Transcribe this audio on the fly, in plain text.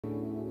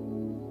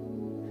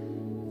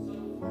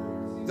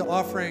the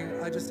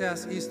offering, I just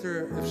asked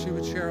Easter if she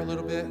would share a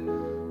little bit,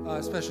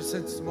 especially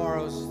since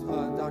tomorrow's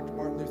Dr.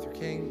 Martin Luther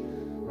King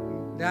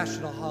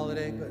national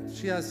holiday, but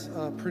she has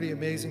a pretty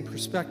amazing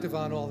perspective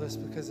on all this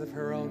because of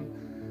her own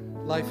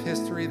life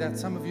history that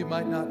some of you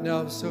might not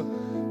know. So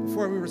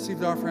before we receive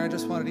the offering, I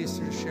just wanted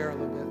Easter to share a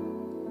little bit.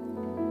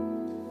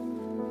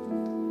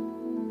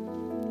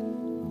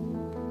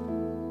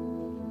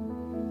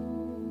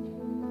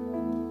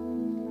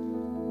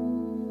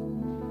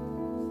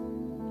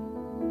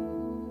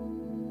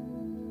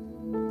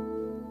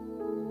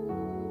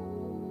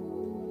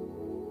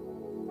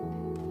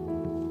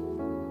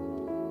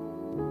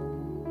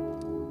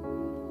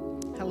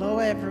 Hello,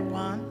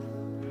 everyone.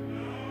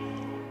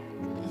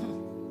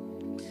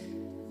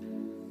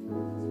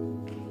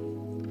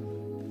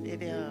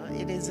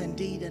 It is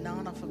indeed an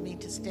honor for me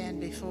to stand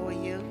before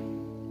you,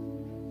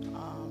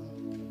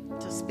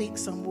 to speak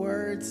some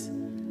words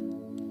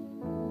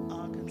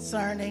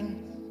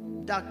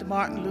concerning Dr.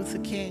 Martin Luther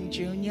King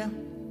Jr.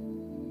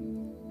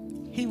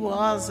 He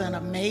was an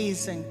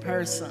amazing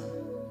person.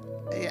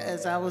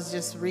 As I was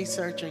just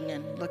researching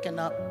and looking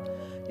up,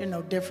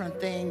 different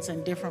things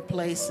in different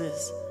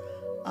places,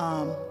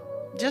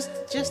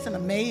 just an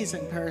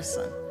amazing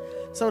person.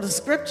 So the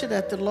scripture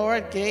that the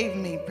Lord gave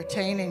me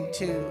pertaining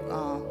to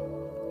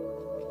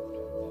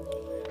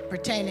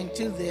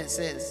this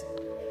is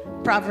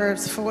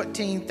Proverbs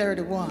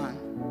 14:31,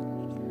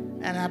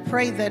 and I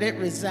pray that it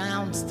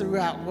resounds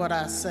throughout what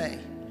I say.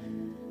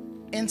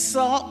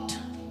 Insult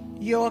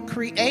your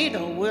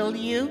Creator, will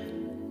you?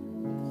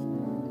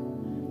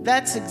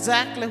 That's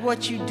exactly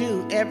what you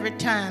do every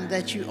time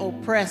that you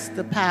oppress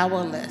the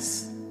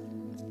powerless.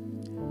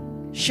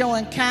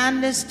 Showing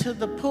kindness to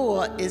the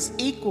poor is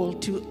equal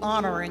to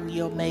honoring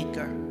your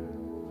Maker.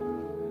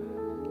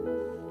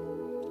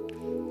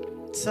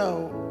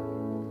 So,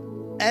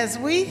 as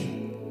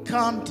we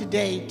come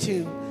today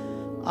to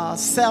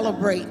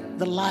celebrate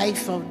the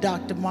life of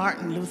Dr.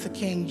 Martin Luther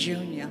King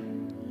Jr.,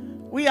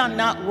 we are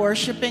not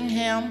worshiping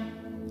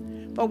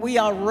him, but we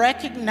are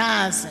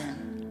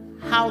recognizing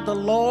how the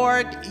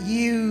Lord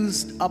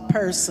used a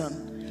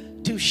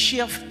person to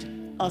shift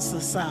a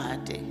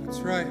society. That's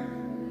right.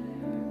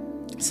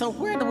 So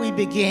where do we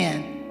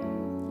begin?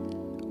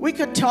 We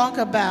could talk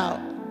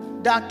about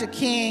Dr.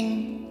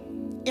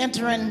 King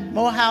entering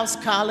Morehouse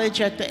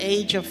College at the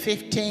age of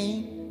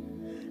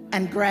 15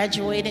 and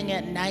graduating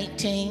at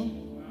 19.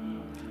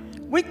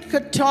 We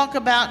could talk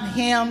about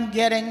him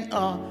getting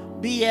a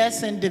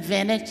BS in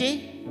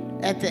divinity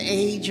at the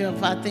age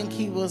of, I think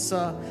he was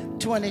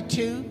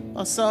 22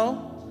 or so.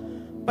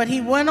 But he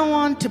went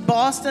on to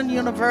Boston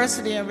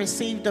University and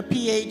received a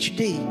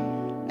PhD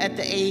at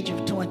the age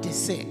of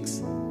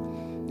 26.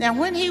 Now,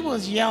 when he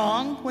was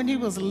young, when he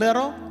was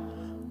little,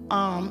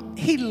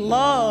 he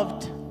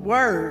loved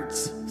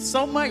words,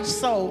 so much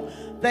so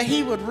that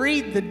he would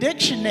read the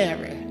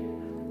dictionary,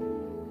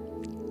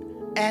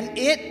 and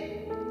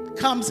it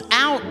comes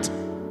out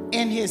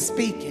in his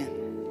speaking.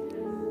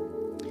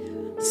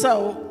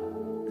 So,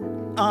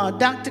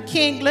 Dr.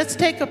 King, let's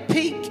take a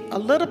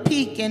little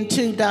peek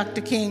into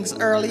Dr. King's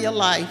earlier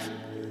life,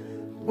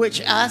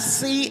 which I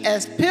see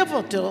as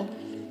pivotal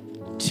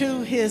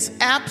to his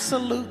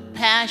absolute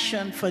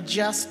passion for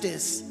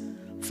justice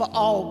for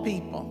all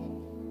people.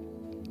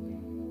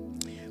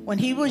 When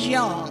he was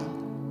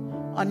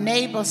young, a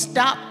neighbor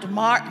stopped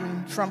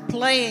Martin from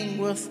playing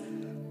with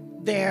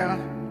their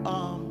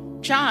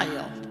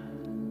child.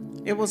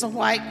 It was a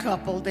white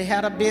couple. They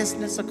had a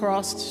business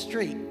across the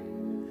street.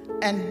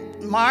 And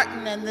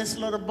Martin and this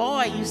little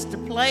boy used to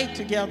play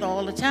together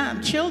all the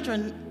time.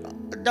 Children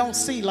don't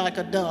see like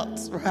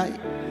adults, right?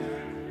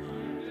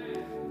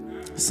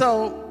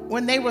 So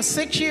when they were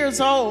 6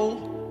 years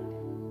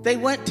old, they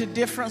went to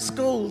different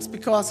schools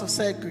because of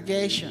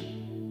segregation.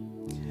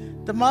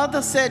 The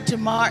mother said to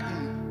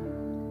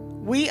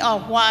Martin, "We are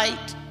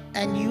white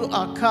and you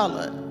are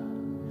colored,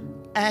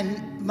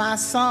 and my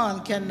son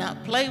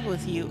cannot play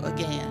with you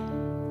again."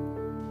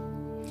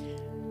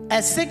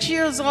 At 6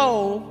 years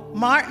old,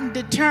 Martin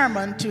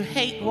determined to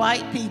hate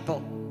white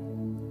people,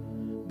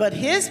 but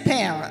his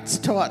parents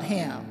taught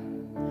him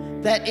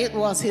that it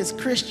was his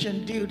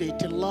Christian duty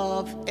to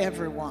love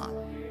everyone.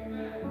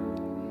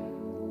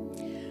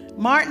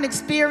 Martin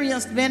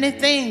experienced many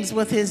things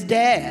with his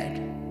dad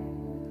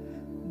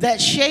that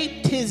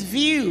shaped his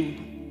view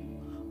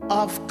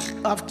of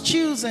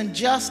choosing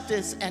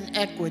justice and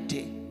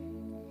equity.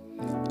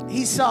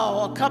 He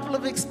saw a couple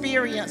of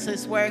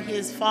experiences where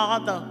his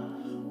father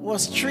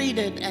was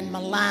treated and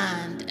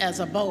maligned as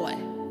a boy.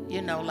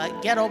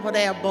 Like, get over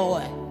there,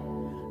 boy.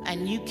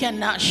 And you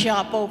cannot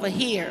shop over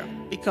here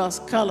because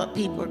colored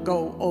people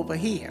go over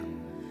here.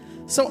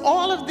 So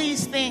all of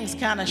these things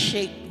kind of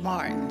shaped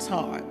Martin's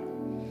heart.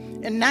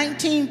 In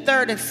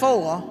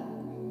 1934,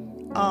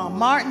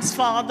 Martin's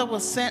father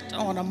was sent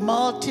on a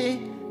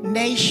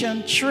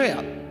multi-nation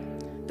trip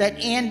that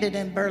ended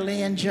in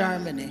Berlin,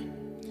 Germany.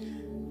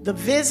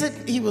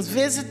 He was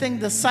visiting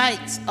the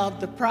sites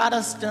of the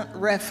Protestant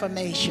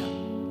Reformation.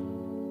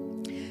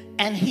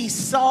 And he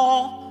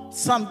saw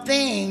some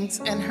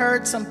things and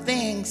heard some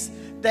things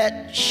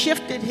that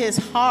shifted his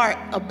heart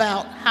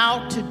about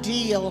how to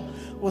deal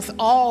with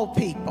all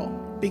people,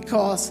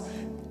 because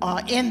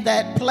in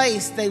that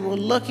place they were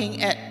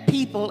looking at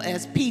people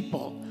as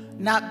people,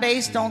 not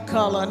based on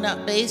color,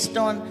 not based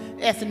on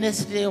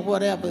ethnicity or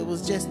whatever. It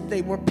was just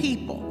they were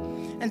people.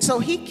 And so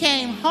he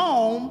came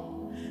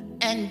home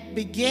and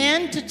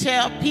began to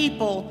tell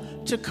people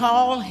to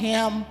call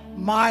him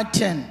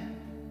Martin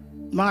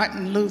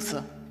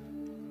Luther,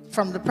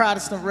 from the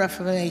Protestant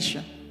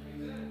Reformation.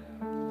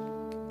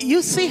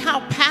 You see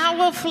how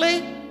powerfully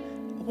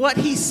what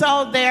he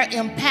saw there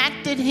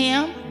impacted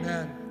him?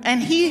 Amen.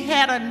 And he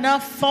had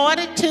enough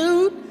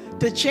fortitude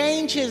to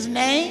change his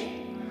name.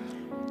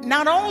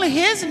 Not only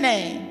his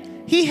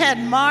name, he had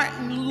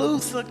Martin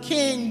Luther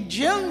King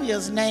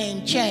Jr.'s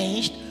name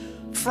changed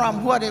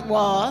from what it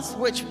was,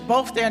 which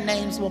both their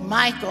names were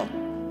Michael,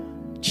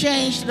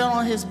 changed it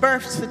on his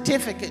birth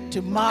certificate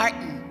to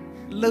Martin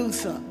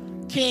Luther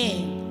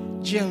King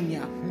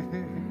Jr.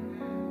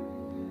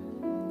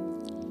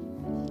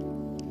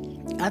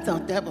 I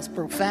thought that was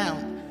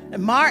profound.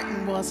 And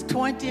Martin was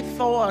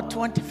 24 or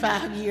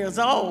 25 years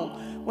old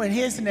when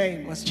his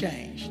name was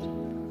changed.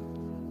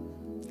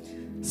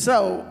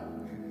 So,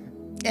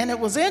 and it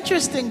was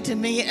interesting to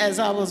me as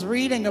I was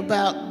reading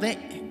about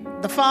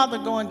the father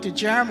going to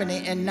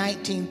Germany in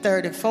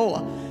 1934.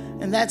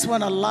 And that's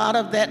when a lot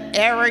of that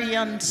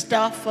Aryan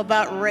stuff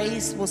about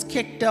race was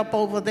kicked up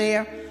over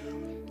there.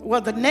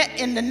 Well,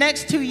 in the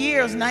next 2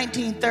 years,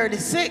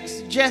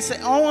 1936, Jesse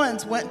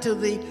Owens went to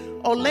the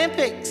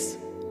Olympics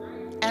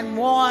and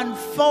won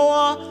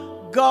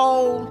 4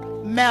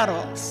 gold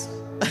medals.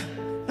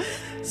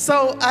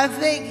 So I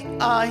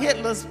think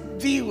Hitler's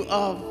view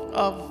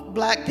of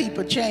black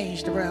people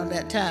changed around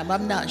that time.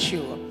 I'm not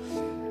sure.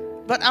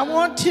 But I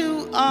want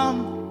to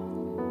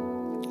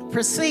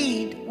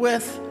proceed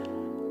with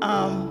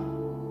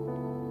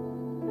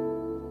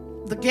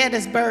the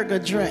Gettysburg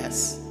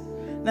Address.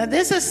 Now,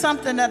 this is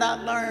something that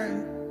I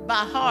learned by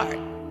heart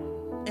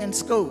in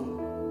school,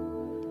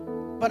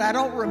 but I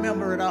don't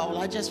remember it all.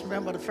 I just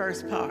remember the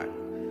first part.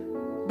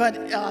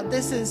 But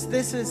this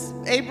is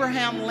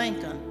Abraham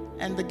Lincoln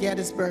and the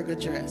Gettysburg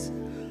Address.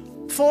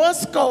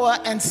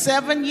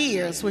 87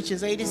 years, which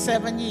is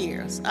 87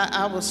 years.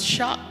 I was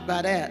shocked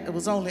by that. It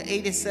was only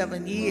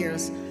 87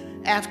 years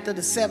after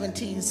the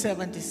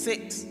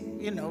 1776,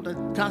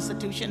 the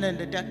Constitution and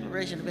the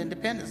Declaration of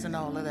Independence and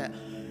all of that.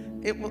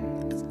 It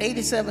was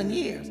 87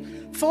 years.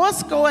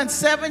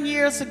 87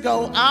 years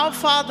ago, our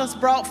fathers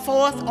brought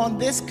forth on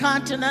this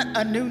continent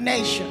a new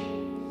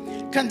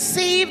nation,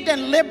 conceived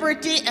in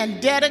liberty and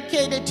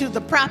dedicated to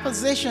the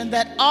proposition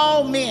that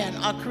all men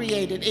are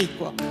created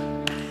equal.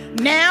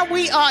 Now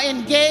we are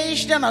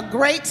engaged in a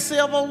great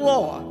civil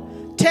war,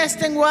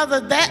 testing whether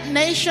that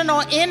nation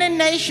or any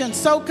nation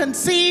so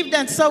conceived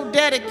and so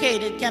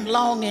dedicated can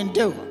long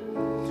endure.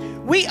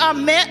 We are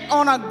met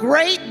on a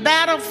great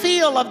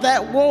battlefield of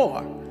that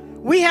war.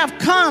 We have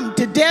come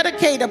to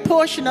dedicate a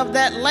portion of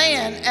that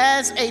land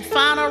as a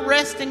final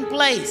resting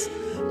place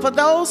for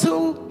those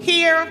who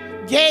here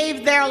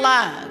gave their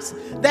lives,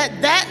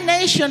 that that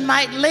nation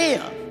might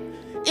live.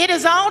 It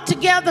is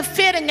altogether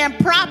fitting and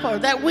proper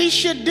that we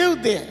should do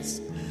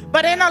this.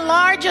 But in a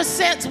larger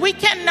sense, we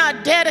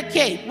cannot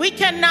dedicate, we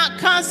cannot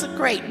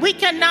consecrate, we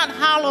cannot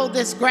hallow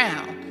this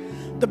ground.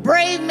 The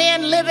brave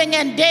men living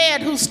and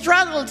dead who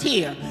struggled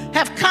here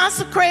have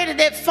consecrated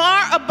it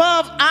far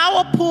above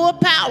our poor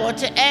power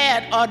to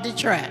add or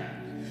detract.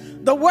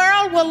 The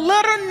world will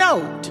little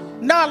note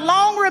nor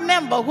long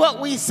remember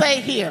what we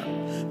say here,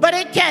 but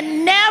it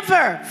can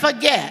never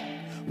forget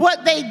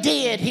what they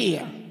did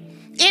here.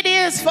 It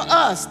is for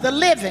us, the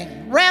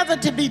living, rather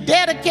to be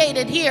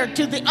dedicated here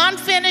to the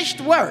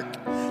unfinished work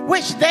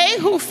which they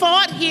who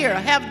fought here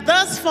have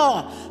thus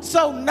far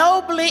so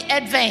nobly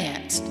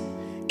advanced.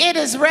 It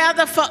is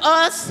rather for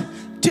us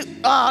to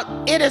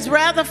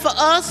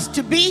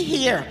be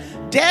here,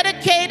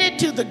 dedicated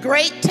to the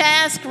great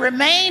task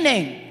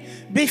remaining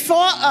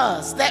before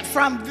us, that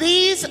from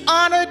these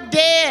honored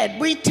dead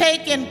we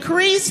take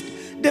increased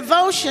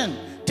devotion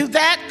to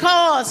that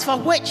cause for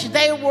which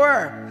they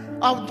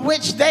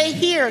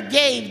here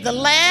gave the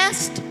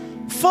last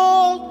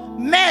full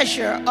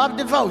measure of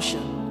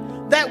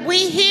devotion, that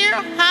we here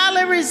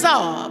highly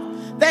resolve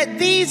that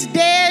these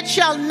dead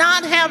shall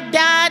not have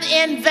died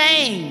in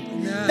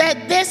vain,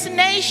 that this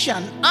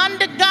nation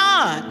under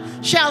God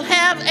shall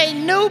have a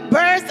new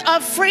birth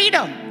of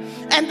freedom,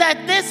 and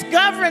that this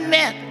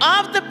government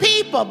of the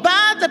people,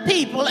 by the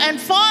people, and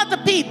for the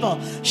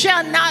people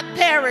shall not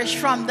perish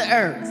from the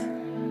earth.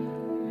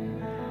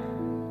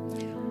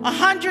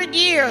 100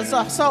 years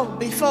or so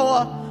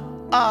before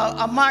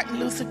Martin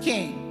Luther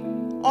King,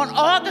 on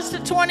August the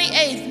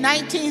 28th,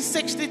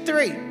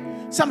 1963,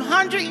 some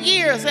 100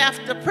 years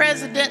after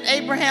President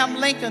Abraham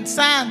Lincoln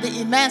signed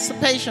the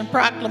Emancipation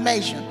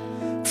Proclamation,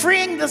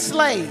 freeing the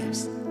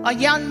slaves, a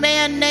young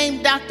man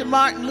named Dr.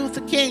 Martin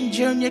Luther King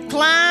Jr.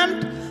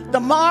 climbed the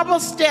marble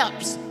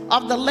steps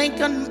of the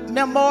Lincoln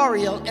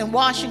Memorial in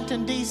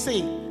Washington,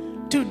 D.C.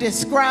 to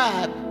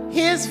describe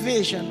his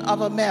vision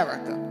of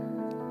America.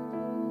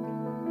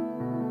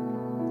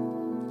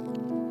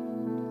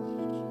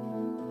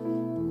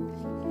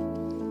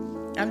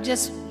 I'm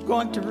just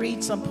going to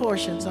read some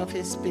portions of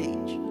his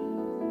speech.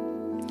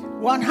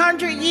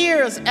 100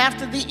 years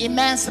after the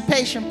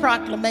Emancipation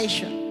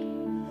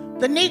Proclamation,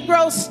 the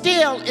Negro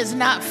still is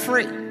not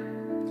free.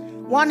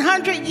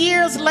 100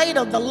 years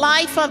later, the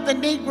life of the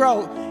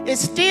Negro is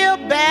still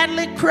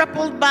badly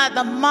crippled by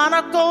the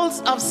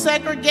manacles of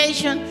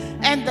segregation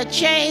and the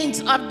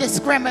chains of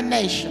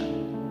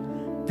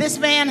discrimination. This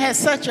man has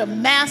such a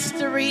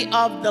mastery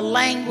of the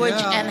language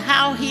and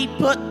how he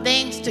put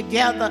things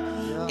together.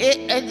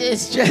 It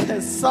is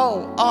just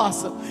so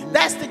awesome.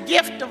 That's the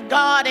gift of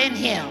God in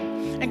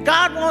him. And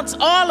God wants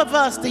all of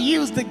us to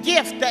use the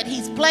gift that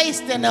he's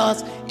placed in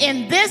us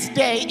in this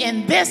day,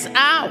 in this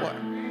hour.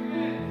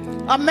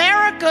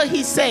 America,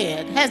 he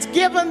said, has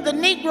given the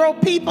Negro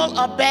people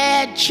a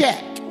bad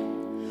check.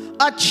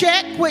 A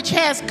check which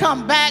has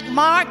come back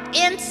marked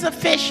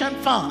insufficient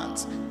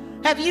funds.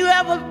 Have you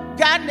ever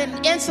gotten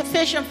an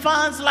insufficient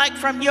funds like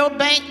from your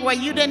bank where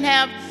you didn't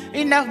have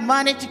enough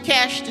money to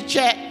cash the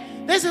check?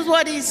 This is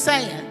what he's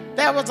saying.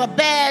 There was a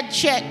bad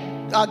check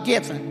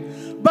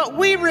given. But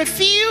we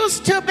refuse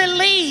to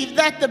believe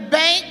that the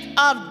bank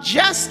of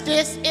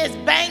justice is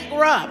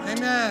bankrupt.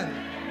 Amen.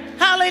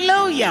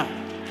 Hallelujah.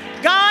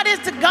 God is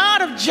the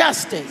God of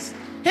justice.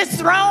 His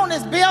throne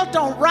is built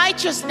on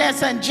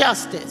righteousness and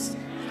justice.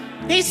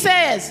 He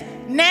says,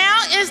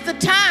 now is the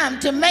time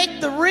to make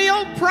the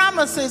real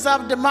promises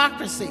of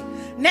democracy.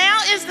 Now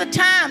is the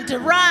time to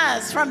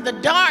rise from the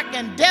dark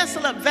and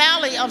desolate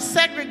valley of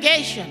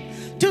segregation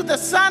to the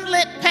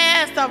sunlit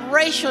path of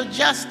racial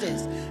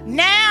justice.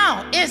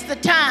 Now is the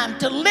time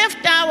to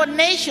lift our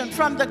nation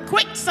from the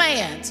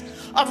quicksands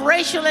of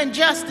racial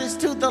injustice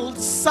to the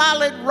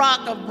solid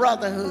rock of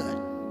brotherhood.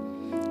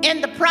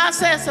 In the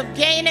process of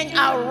gaining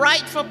our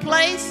rightful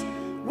place,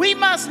 we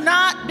must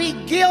not be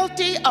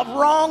guilty of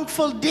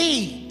wrongful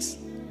deeds.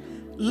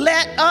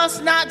 Let us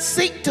not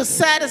seek to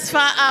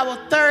satisfy our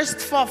thirst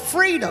for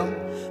freedom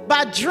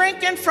by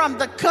drinking from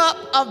the cup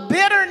of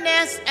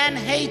bitterness and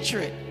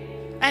hatred.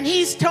 And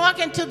he's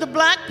talking to the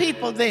black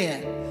people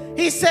then.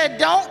 He said,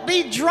 don't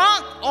be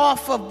drunk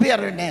off of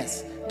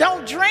bitterness.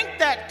 Don't drink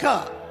that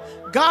cup.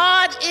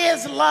 God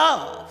is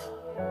love.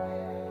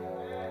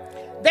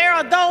 There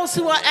are those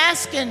who are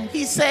asking,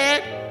 he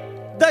said,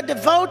 the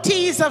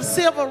devotees of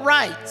civil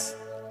rights,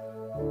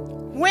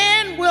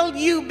 when will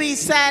you be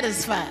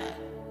satisfied?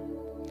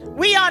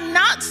 We are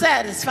not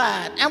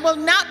satisfied and will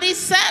not be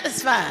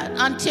satisfied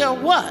until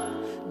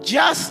what?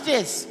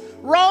 Justice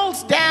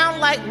rolls down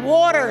like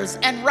waters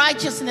and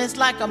righteousness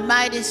like a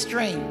mighty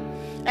stream.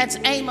 That's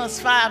Amos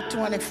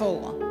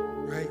 5:24.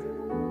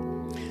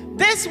 Right.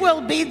 This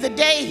will be the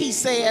day, he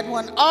said,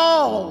 when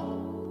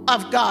all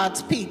of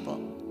God's people,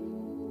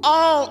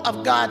 all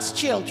of God's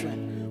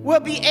children will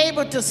be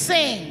able to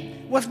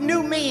sing with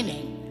new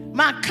meaning.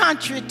 My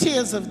country,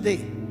 'tis of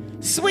thee.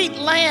 Sweet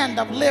land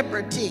of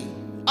liberty,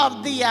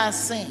 of thee I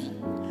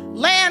sing.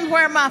 Land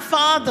where my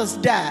fathers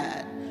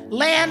died.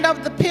 Land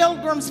of the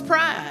pilgrim's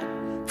pride.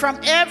 From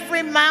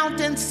every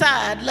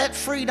mountainside, let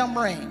freedom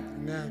ring.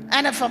 Amen.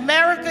 And if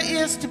America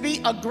is to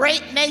be a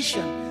great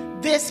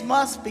nation, this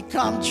must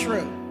become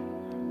true.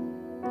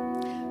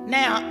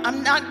 Now,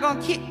 I'm not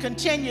going to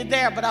continue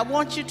there, but I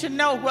want you to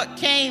know what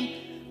came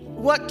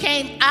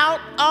out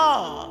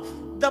of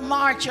the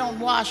March on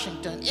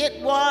Washington.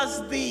 It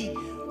was the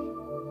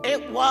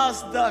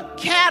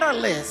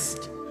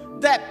catalyst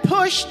that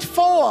pushed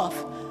forth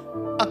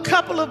a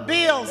couple of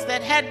bills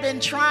that had been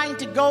trying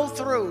to go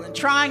through.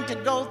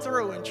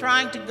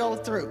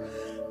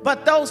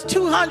 But those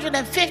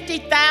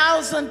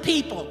 250,000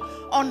 people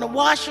on the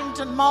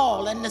Washington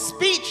Mall and the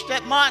speech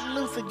that Martin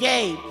Luther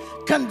gave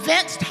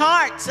convinced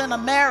hearts in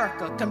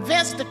America,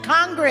 convinced the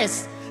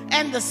Congress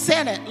and the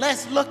Senate.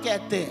 Let's look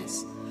at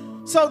this.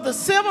 So the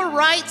Civil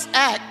Rights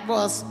Act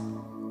was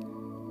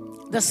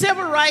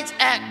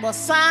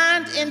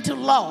signed into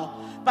law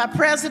by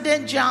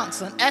President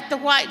Johnson at the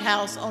White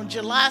House on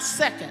July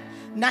 2nd,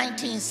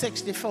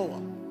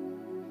 1964.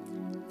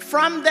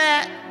 From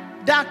that,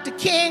 Dr.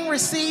 King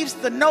receives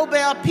the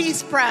Nobel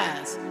Peace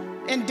Prize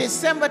in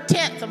December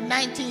 10th of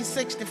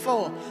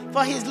 1964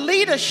 for his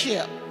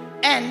leadership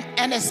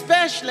and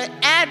especially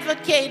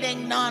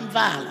advocating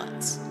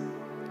nonviolence.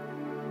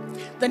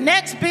 The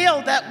next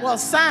bill that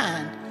was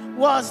signed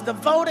was the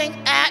Voting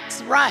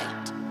Acts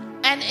Right.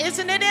 And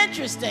isn't it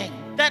interesting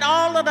that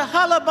all of the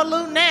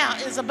hullabaloo now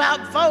is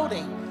about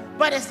voting,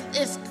 but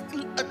it's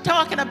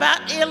talking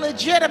about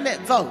illegitimate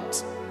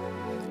votes.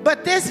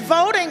 But this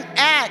Voting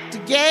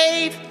Act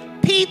gave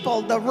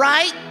people the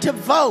right to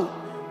vote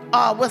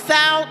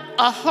without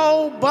a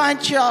whole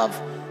bunch of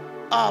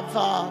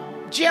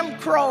Jim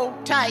Crow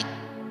type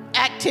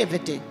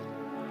activity.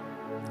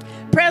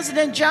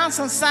 President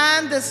Johnson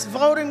signed this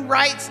Voting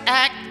Rights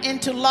Act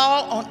into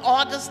law on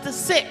August the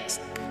 6th,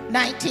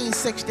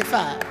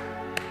 1965.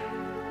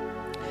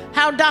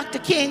 How Dr.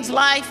 King's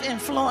life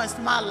influenced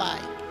my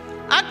life.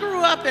 I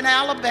grew up in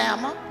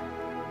Alabama.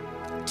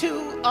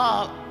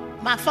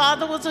 My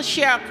father was a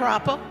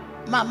sharecropper.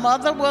 My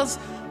mother was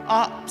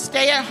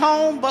stay at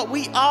home, but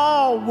we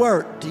all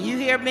worked. Do you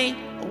hear me?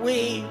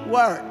 We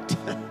worked.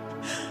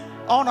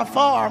 on a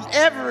farm,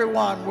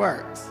 everyone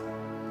works.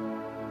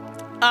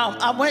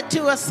 I went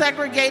to a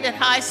segregated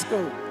high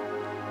school.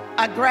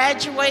 I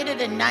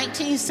graduated in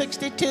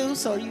 1962,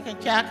 so you can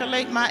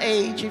calculate my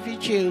age if you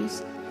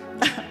choose.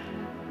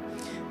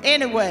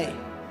 Anyway,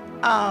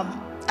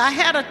 I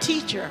had a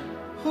teacher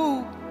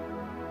who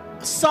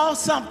saw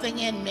something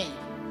in me.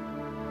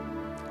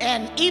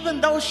 And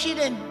even though she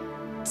didn't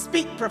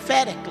speak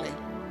prophetically,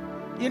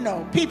 you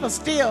know, people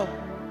still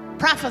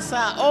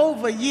prophesy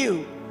over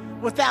you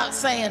without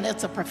saying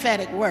it's a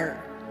prophetic word.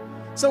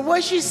 So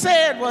what she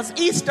said was,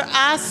 Easter,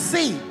 I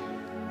see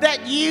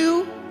that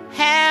you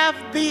have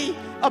the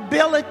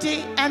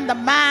ability and the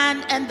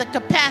mind and the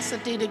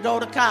capacity to go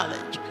to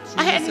college.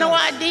 I had no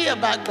idea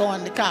about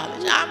going to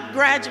college. I'm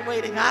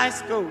graduating high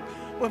school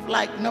with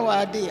like no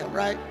idea,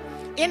 right?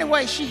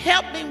 Anyway, she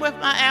helped me with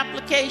my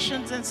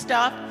applications and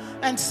stuff.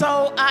 And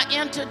so I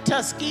entered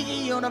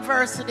Tuskegee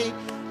University,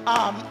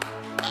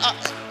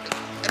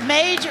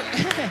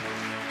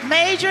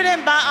 majored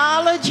in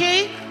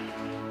biology.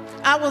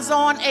 I was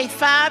on a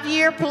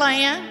 5-year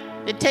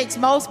plan. It takes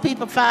most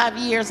people 5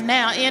 years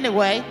now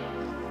anyway.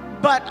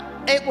 But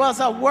it was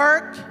a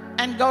work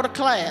and go to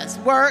class,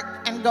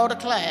 work and go to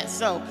class.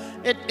 So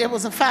it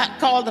was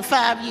called the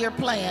 5-year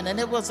plan. And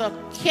it was a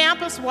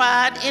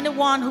campus-wide.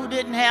 Anyone who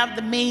didn't have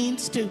the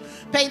means to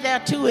pay their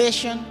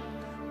tuition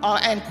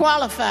and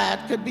qualified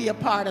could be a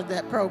part of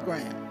that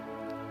program.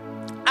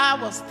 I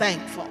was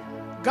thankful.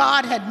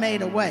 God had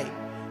made a way.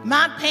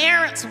 My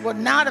parents would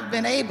not have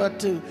been able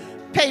to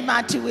pay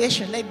my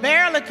tuition. They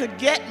barely could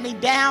get me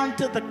down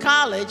to the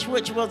college,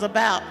 which was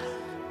about,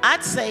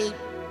 I'd say,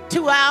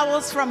 2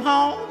 hours from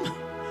home.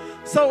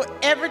 So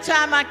every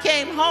time I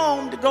came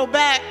home to go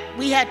back,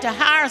 we had to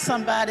hire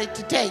somebody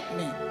to take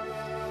me.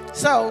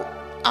 So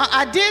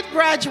I did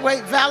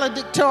graduate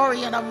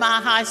valedictorian of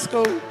my high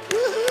school.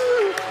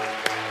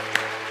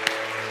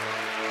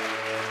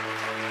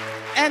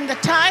 And the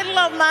title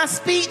of my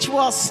speech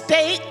was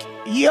Stake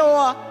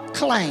Your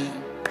Claim.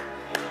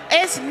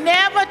 It's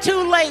never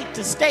too late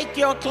to stake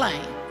your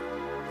claim.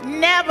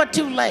 Never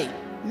too late.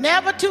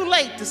 Never too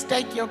late to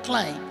stake your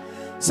claim.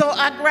 So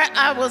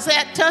I was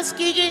at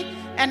Tuskegee,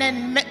 and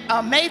then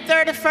May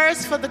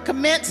 31st for the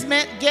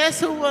commencement,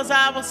 guess who was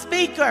our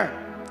speaker?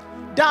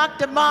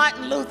 Dr.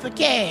 Martin Luther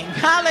King.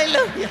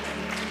 Hallelujah.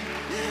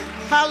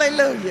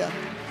 Hallelujah.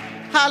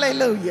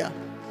 Hallelujah.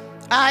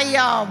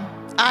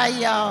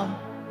 I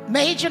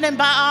majored in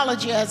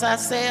biology, as I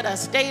said. I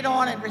stayed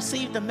on and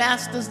received a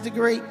master's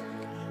degree.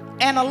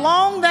 And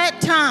along that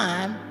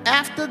time,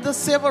 after the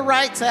Civil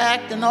Rights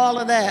Act and all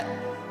of that,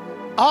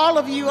 all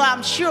of you,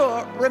 I'm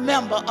sure,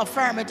 remember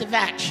affirmative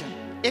action.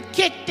 It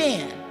kicked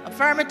in.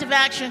 Affirmative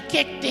action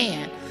kicked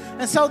in.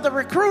 And so the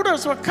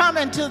recruiters were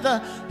coming to the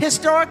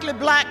historically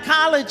black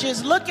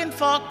colleges looking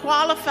for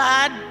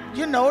qualified,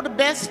 you know, the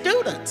best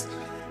students.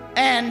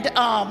 And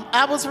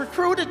I was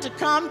recruited to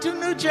come to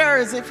New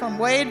Jersey from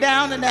way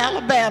down in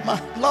Alabama.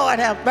 Lord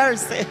have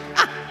mercy.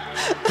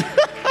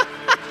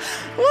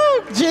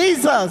 Woo,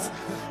 Jesus.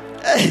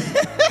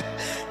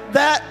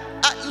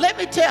 Let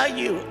me tell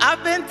you,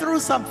 I've been through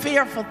some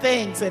fearful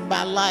things in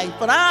my life,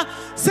 but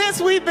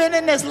since we've been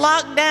in this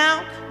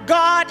lockdown,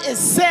 God is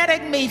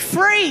setting me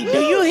free.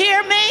 Do you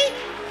hear me?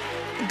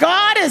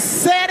 God is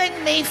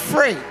setting me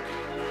free.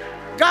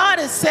 God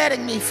is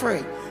setting me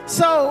free.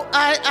 So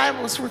I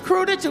was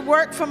recruited to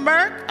work for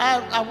Merck.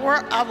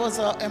 I was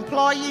an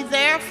employee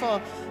there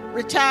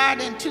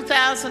retired in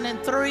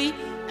 2003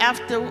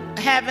 after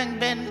having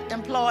been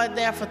employed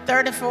there for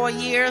 34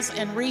 years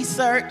in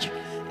research.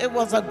 It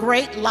was a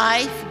great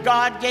life.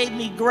 God gave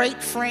me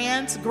great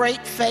friends,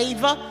 great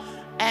favor.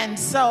 And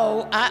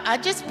so I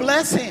just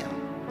bless him.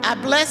 I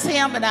bless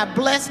him, and I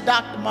bless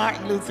Dr.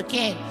 Martin Luther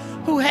King,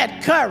 who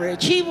had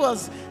courage. He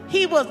was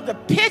the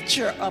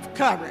picture of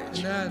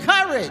courage. Amen.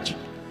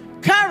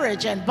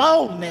 Courage and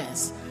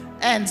boldness.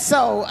 And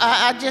so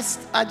I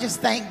just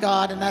thank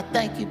God, and I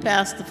thank you,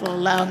 Pastor, for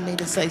allowing me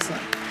to say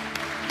something.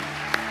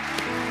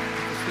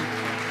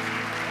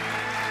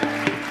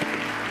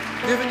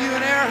 Giving you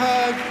an air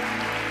hug.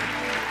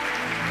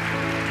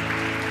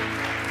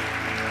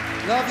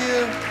 Love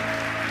you.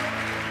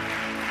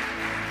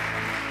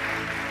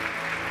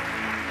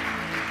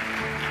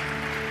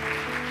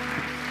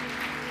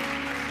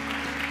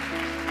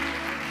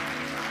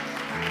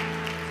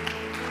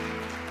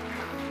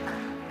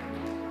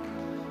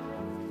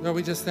 Lord,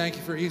 we just thank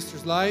you for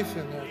Easter's life,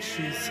 and that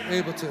she's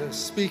able to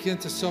speak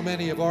into so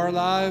many of our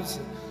lives,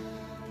 and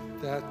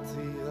that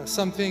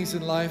some things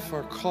in life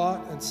are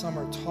caught and some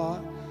are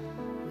taught.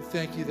 We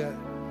thank you that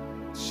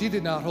she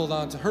did not hold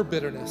on to her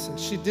bitterness, and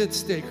she did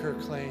stake her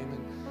claim,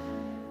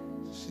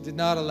 and she did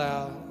not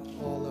allow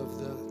all of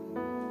the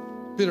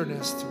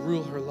bitterness to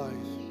rule her life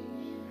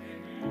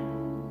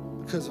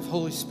because of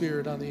Holy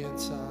Spirit on the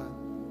inside.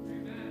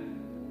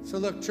 So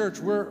look, church,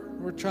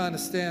 we're trying to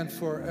stand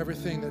for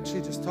everything that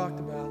she just talked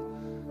about.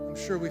 I'm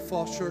sure we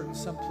fall short in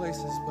some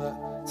places, but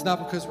it's not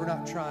because we're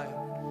not trying.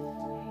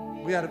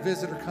 We had a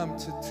visitor come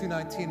to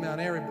 219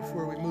 Mount Airy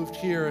before we moved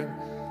here, and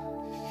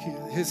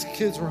his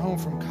kids were home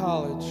from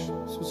college.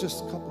 This was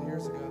just a couple of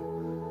years ago.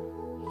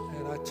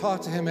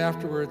 talked to him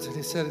afterwards, and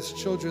he said his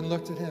children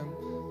looked at him.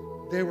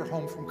 They were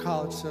home from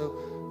college,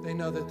 so they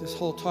know that this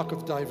whole talk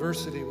of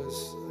diversity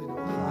was,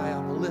 high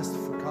on the list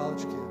for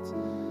college kids.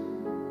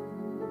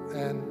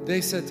 And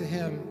they said to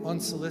him,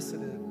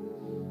 unsolicited,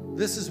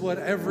 this is what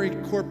every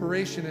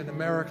corporation in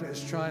America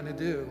is trying to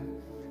do.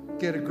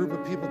 Get a group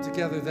of people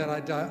together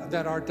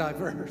that are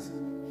diverse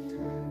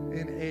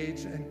in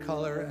age and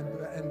color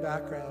and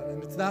background.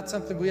 And it's not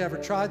something we ever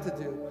tried to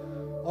do.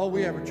 All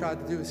we ever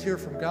tried to do is hear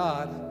from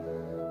God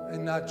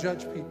and not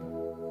judge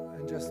people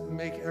and just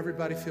make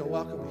everybody feel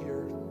welcome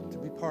here to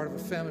be part of a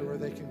family where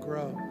they can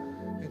grow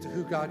into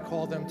who God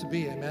called them to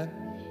be. Amen?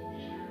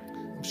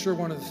 I'm sure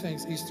one of the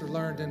things Easter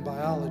learned in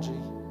biology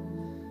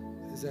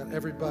is that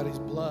everybody's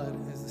blood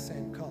is the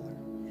same color.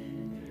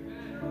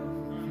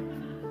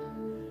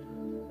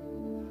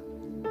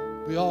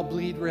 We all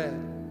bleed red.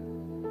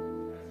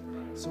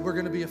 So we're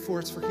going to be a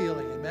force for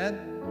healing.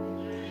 Amen?